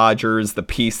 giving Rodgers the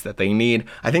piece that they need.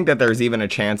 I think that there's even a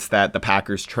chance that the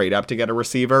Packers trade up to get a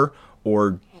receiver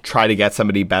or try to get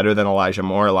somebody better than Elijah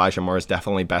Moore. Elijah Moore is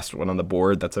definitely best one on the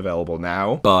board that's available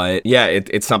now. But yeah,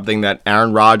 it's something that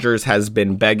Aaron Rodgers has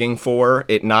been begging for.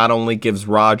 It not only gives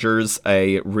Rodgers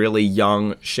a really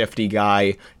young, shifty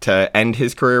guy to end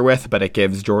his career with, but it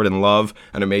gives Jordan Love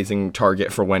an amazing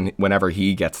target for whenever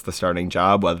he gets the starting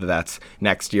job, whether that's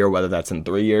next year, whether that's in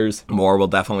 3 years. Moore will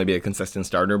definitely be a consistent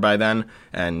starter by then,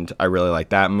 and I really like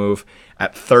that move.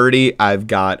 At 30, I've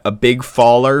got a big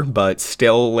faller, but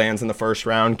still lands in the first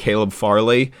round, Caleb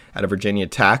Farley out of Virginia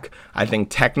Tech. I think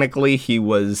technically he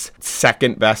was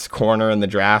second best corner in the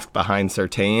draft behind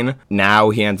Surtain. Now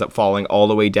he ends up falling all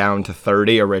the way down to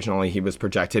 30. Originally he was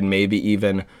projected maybe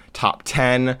even top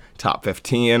 10, top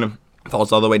 15.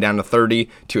 Falls all the way down to 30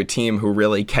 to a team who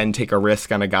really can take a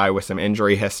risk on a guy with some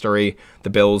injury history. The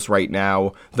Bills right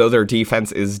now, though their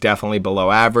defense is definitely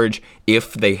below average,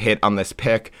 if they hit on this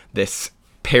pick, this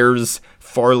pairs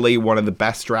Farley, one of the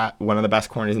best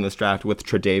corners in this draft, with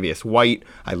Tre'Davious White.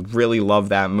 I really love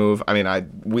that move. I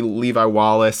mean, Levi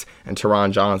Wallace and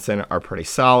Teron Johnson are pretty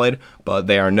solid, but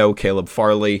they are no Caleb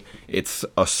Farley. It's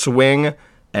a swing,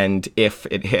 and if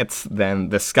it hits, then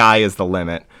the sky is the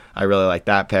limit. I really like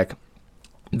that pick.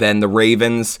 Then the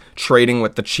Ravens trading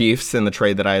with the Chiefs in the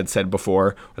trade that I had said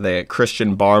before. They had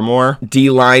Christian Barmore, D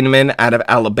lineman out of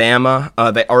Alabama.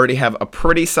 They already have a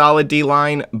pretty solid D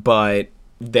line, but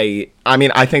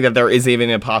I think that there is even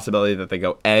a possibility that they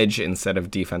go edge instead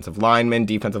of defensive lineman.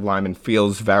 Defensive lineman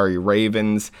feels very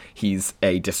Ravens. He's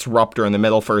a disruptor in the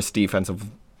middle, first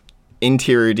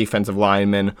interior defensive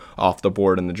lineman off the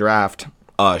board in the draft.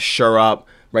 Sure up.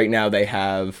 Right now they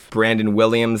have Brandon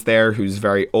Williams there, who's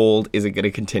very old, isn't going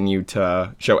to continue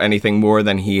to show anything more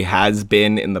than he has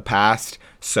been in the past.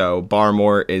 So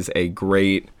Barmore is a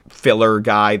great filler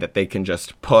guy that they can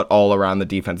just put all around the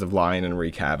defensive line and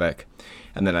wreak havoc.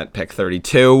 And then at pick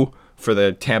 32 for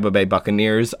the Tampa Bay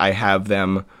Buccaneers, I have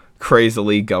them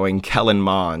crazily going Kellen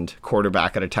Mond,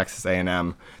 quarterback out of Texas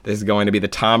A&M. This is going to be the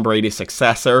Tom Brady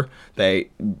successor.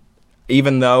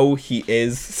 Even though he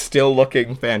is still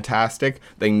looking fantastic,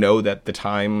 they know that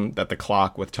the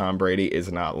clock with Tom Brady is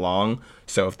not long.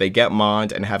 So if they get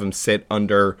Mond and have him sit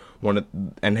under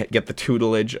and get the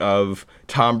tutelage of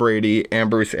Tom Brady and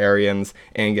Bruce Arians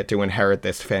and get to inherit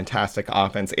this fantastic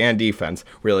offense and defense,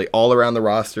 really all around the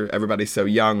roster, everybody's so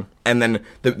young. And then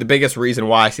the biggest reason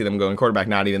why I see them going quarterback,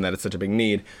 not even that it's such a big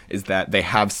need, is that they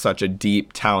have such a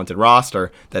deep, talented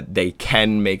roster that they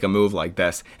can make a move like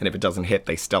this. And if it doesn't hit,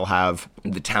 they still have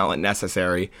the talent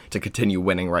necessary to continue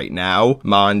winning right now.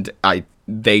 Mond,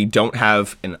 they don't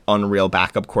have an unreal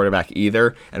backup quarterback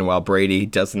either, and while Brady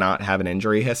does not have an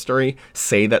injury history,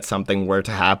 say that something were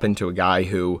to happen to a guy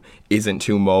who isn't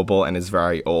too mobile and is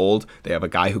very old, they have a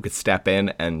guy who could step in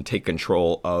and take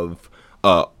control of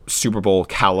a Super Bowl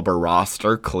caliber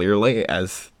roster, clearly,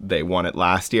 as they won it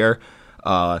last year.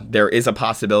 There is a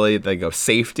possibility that they go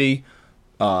safety.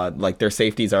 Their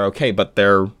safeties are okay, but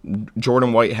their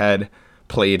Jordan Whitehead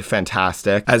played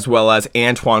fantastic, as well as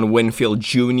Antoine Winfield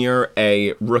Jr.,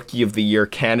 a Rookie of the Year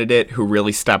candidate who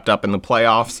really stepped up in the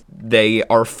playoffs. They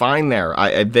are fine there.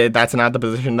 That's not the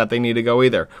position that they need to go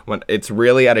either. When it's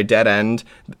really at a dead end.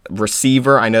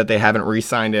 Receiver, I know that they haven't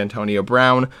re-signed Antonio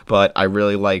Brown, but I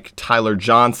really like Tyler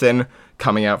Johnson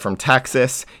coming out from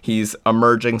Texas. He's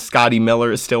emerging. Scotty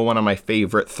Miller is still one of my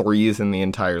favorite threes in the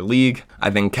entire league. I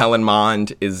think Kellen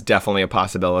Mond is definitely a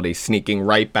possibility, sneaking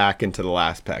right back into the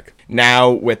last pick. Now,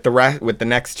 with the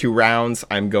next 2 rounds,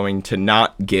 I'm going to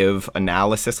not give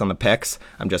analysis on the picks.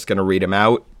 I'm just going to read them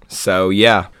out. So,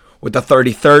 yeah. With the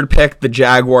 33rd pick, the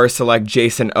Jaguars select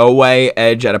Jason Owe,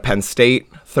 edge out of Penn State.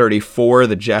 34,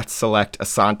 the Jets select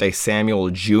Asante Samuel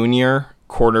Jr.,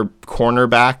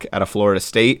 cornerback out of Florida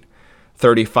State.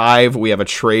 35, we have a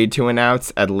trade to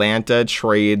announce. Atlanta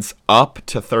trades up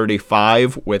to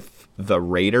 35 with the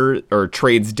Raiders, or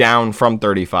trades down from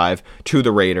 35 to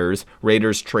the Raiders.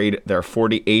 Raiders trade their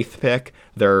 48th pick,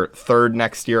 their 3rd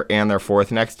next year, and their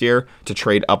 4th next year to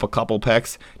trade up a couple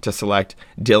picks to select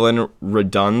Dylan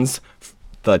Redunz,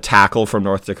 the tackle from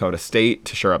North Dakota State,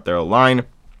 to shore up their line.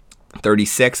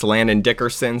 36, Landon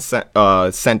Dickerson,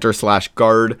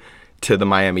 center/guard to the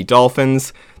Miami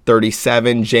Dolphins.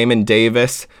 37, Jamin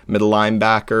Davis, middle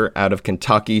linebacker out of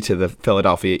Kentucky to the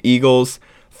Philadelphia Eagles.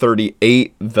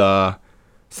 38, the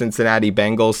Cincinnati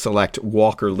Bengals select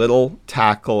Walker Little,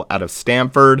 tackle out of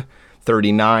Stanford.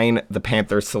 39, the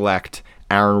Panthers select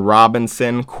Aaron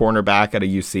Robinson, cornerback out of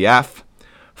UCF.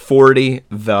 40,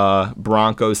 the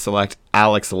Broncos select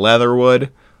Alex Leatherwood,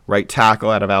 right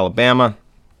tackle out of Alabama.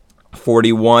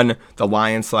 41, the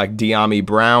Lions select De'Ami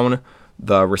Brown,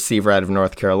 the receiver out of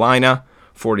North Carolina.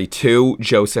 42,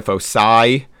 Joseph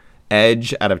Osai,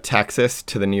 edge out of Texas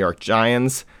to the New York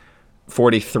Giants.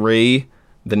 43,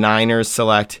 the Niners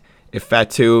select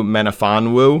Ifeatu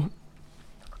Melifonwu,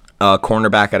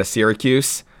 cornerback out of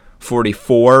Syracuse.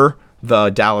 44, the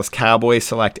Dallas Cowboys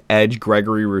select edge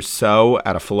Gregory Rousseau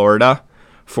out of Florida.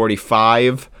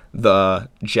 45, the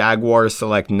Jaguars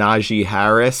select Najee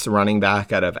Harris, running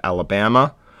back out of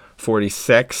Alabama.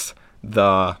 46,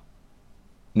 the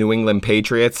New England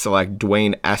Patriots select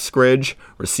Dwayne Eskridge,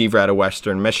 receiver out of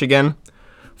Western Michigan.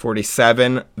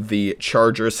 47, the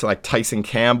Chargers select Tyson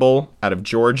Campbell out of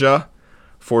Georgia.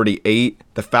 48,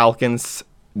 the Falcons,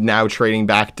 now trading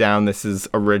back down. This is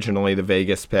originally the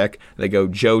Vegas pick. They go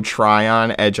Joe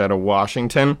Tryon, edge out of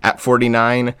Washington. At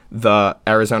 49, the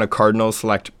Arizona Cardinals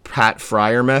select Pat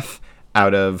Freiermuth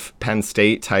out of Penn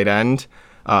State, tight end.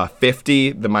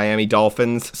 50, the Miami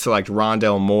Dolphins select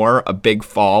Rondale Moore, a big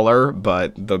faller,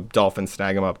 but the Dolphins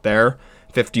snag him up there.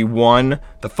 51,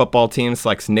 the football team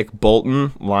selects Nick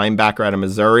Bolton, linebacker out of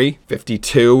Missouri.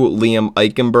 52, Liam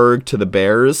Eichenberg to the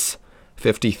Bears.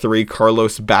 53,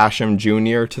 Carlos Basham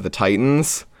Jr. to the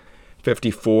Titans.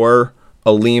 54,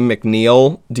 Aleem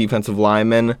McNeil, defensive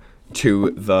lineman,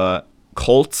 to the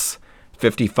Colts.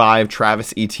 55,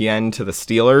 Travis Etienne to the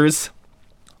Steelers.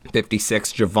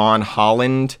 56, Javon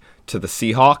Holland to the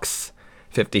Seahawks.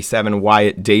 57,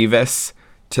 Wyatt Davis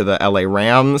to the LA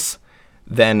Rams.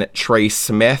 Then Trey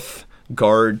Smith,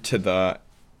 guard to the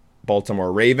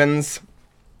Baltimore Ravens.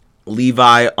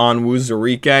 Levi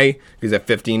Onwuzurike, who's at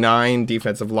 59,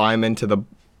 defensive lineman to the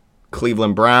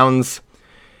Cleveland Browns.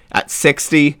 At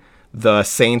 60, the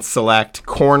Saints select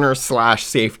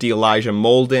corner/safety Elijah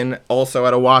Molden, also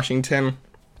out of Washington.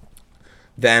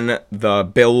 Then the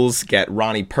Bills get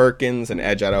Ronnie Perkins, an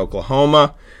edge out of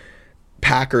Oklahoma.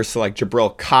 Packers select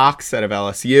Jabril Cox out of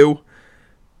LSU.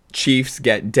 Chiefs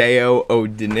get Dayo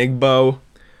Odenigbo,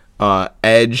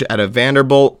 edge out of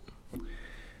Vanderbilt.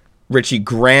 Richie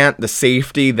Grant, the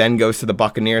safety, then goes to the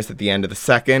Buccaneers at the end of the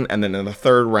second. And then in the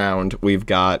 3rd round, we've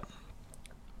got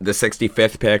the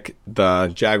 65th pick. The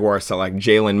Jaguars select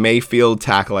Jalen Mayfield,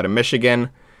 tackle out of Michigan.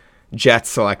 Jets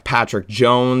select Patrick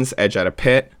Jones, edge out of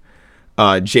Pitt.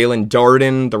 Jalen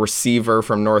Darden, the receiver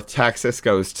from North Texas,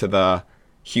 goes to the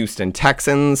Houston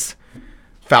Texans.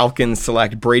 Falcons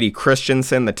select Brady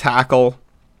Christensen, the tackle.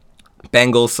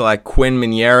 Bengals select Quinn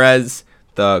Meinerz,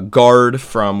 the guard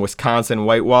from Wisconsin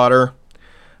Whitewater.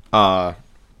 The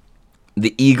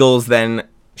Eagles then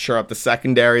shore up the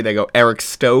secondary. They go Eric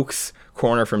Stokes,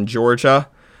 corner from Georgia.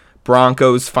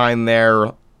 Broncos find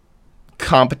their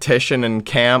competition in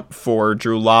camp for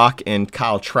Drew Lock and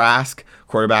Kyle Trask,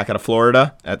 quarterback out of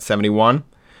Florida, at 71.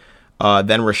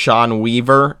 Then Rashawn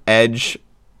Weaver, edge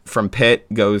from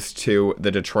Pitt, goes to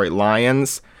the Detroit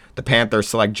Lions. The Panthers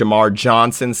select Jamar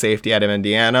Johnson, safety out of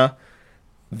Indiana.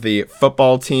 The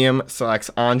football team selects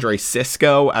Andre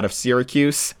Cisco out of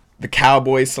Syracuse. The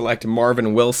Cowboys select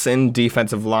Marvin Wilson,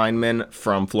 defensive lineman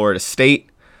from Florida State.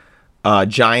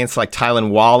 Giants select Tylan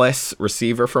Wallace,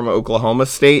 receiver from Oklahoma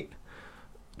State.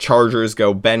 Chargers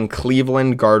go Ben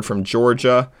Cleveland, guard from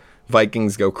Georgia.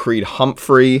 Vikings go Creed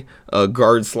Humphrey, a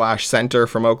guard/center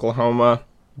from Oklahoma.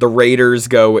 The Raiders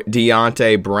go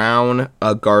Deontay Brown,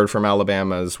 a guard from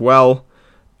Alabama as well.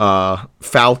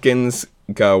 Falcons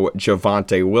go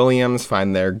Javonte Williams,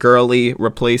 find their Gurley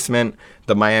replacement.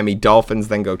 The Miami Dolphins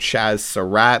then go Chaz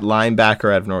Surratt,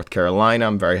 linebacker out of North Carolina.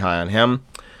 I'm very high on him.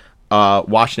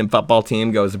 Washington football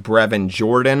team goes Brevin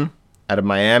Jordan out of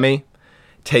Miami.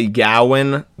 Tay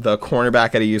Gowan, the cornerback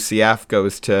out of UCF,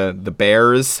 goes to the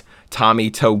Bears. Tommy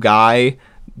Togai,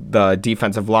 the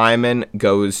defensive lineman,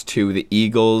 goes to the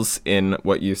Eagles in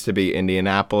what used to be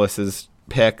Indianapolis's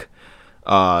pick.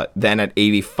 Then at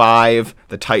 85,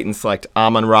 the Titans select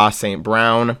Amon-Ra St.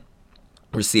 Brown,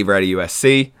 receiver out of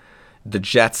USC. The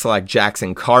Jets select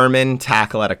Jackson Carman,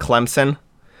 tackle out of Clemson.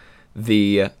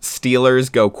 The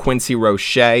Steelers go Quincy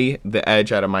Roche, the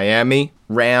edge out of Miami.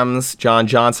 Rams, John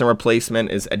Johnson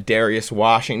replacement is Adarius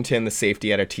Washington, the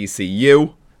safety out of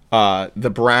TCU. The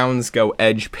Browns go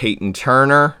edge Peyton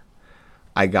Turner.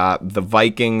 I got the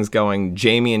Vikings going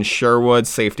Jamien Sherwood,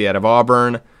 safety out of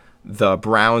Auburn. The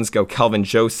Browns go Kelvin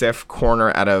Joseph,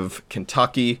 corner out of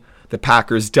Kentucky. The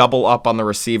Packers double up on the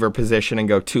receiver position and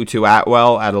go Tutu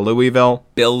Atwell out of Louisville.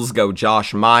 Bills go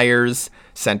Josh Myers,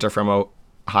 center from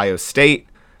Ohio State.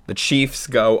 The Chiefs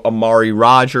go Amari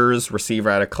Rogers, receiver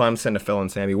out of Clemson, to fill in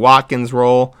Sammy Watkins'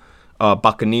 role.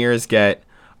 Buccaneers get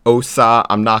Osa.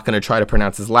 I'm not going to try to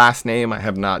pronounce his last name. I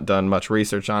have not done much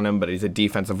research on him, but he's a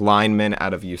defensive lineman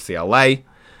out of UCLA.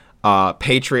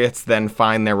 Patriots then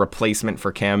find their replacement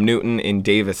for Cam Newton in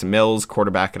Davis Mills,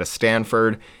 quarterback out of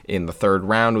Stanford, in the 3rd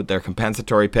round with their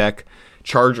compensatory pick.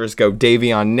 Chargers go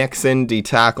Davion Nixon,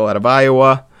 D-tackle out of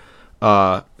Iowa.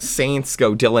 Saints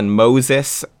go Dylan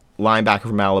Moses, linebacker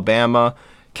from Alabama.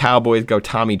 Cowboys go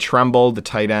Tommy Tremble, the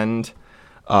tight end.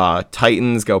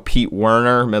 Titans go Pete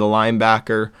Werner, middle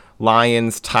linebacker.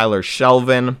 Lions, Tyler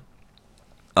Shelvin,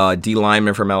 D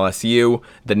lineman from LSU.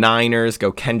 The Niners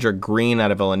go Kendrick Green out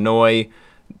of Illinois.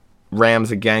 Rams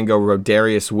again go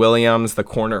Rodarius Williams, the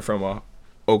corner from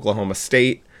Oklahoma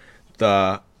State.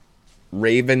 The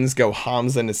Ravens go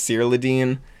Hamza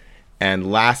Nasirladeen.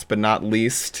 And last but not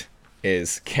least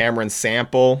is Cameron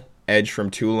Sample, edge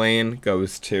from Tulane,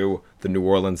 goes to the New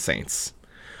Orleans Saints.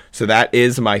 So that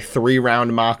is my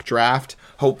 3-round mock draft.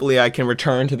 Hopefully I can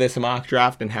return to this mock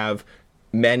draft and have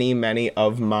many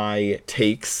of my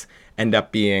takes end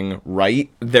up being right.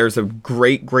 There's a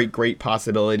great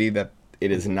possibility that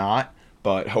it is not,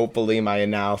 but hopefully my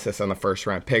analysis on the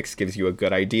 1st-round picks gives you a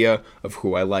good idea of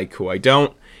who I like, who I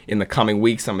don't. In the coming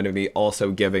weeks, I'm going to be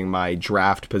also giving my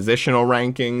draft positional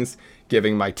rankings,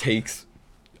 giving my takes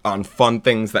on fun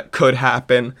things that could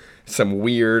happen, some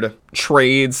weird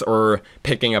trades, or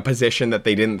picking a position that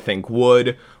they didn't think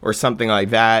would, or something like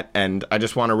that. And I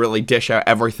just want to really dish out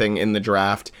everything in the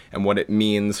draft and what it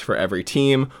means for every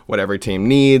team, what every team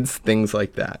needs, things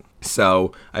like that.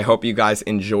 So I hope you guys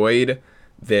enjoyed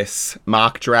this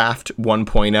mock draft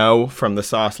 1.0 from the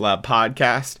Sauce Lab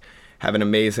podcast. Have an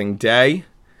amazing day,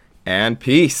 and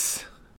peace.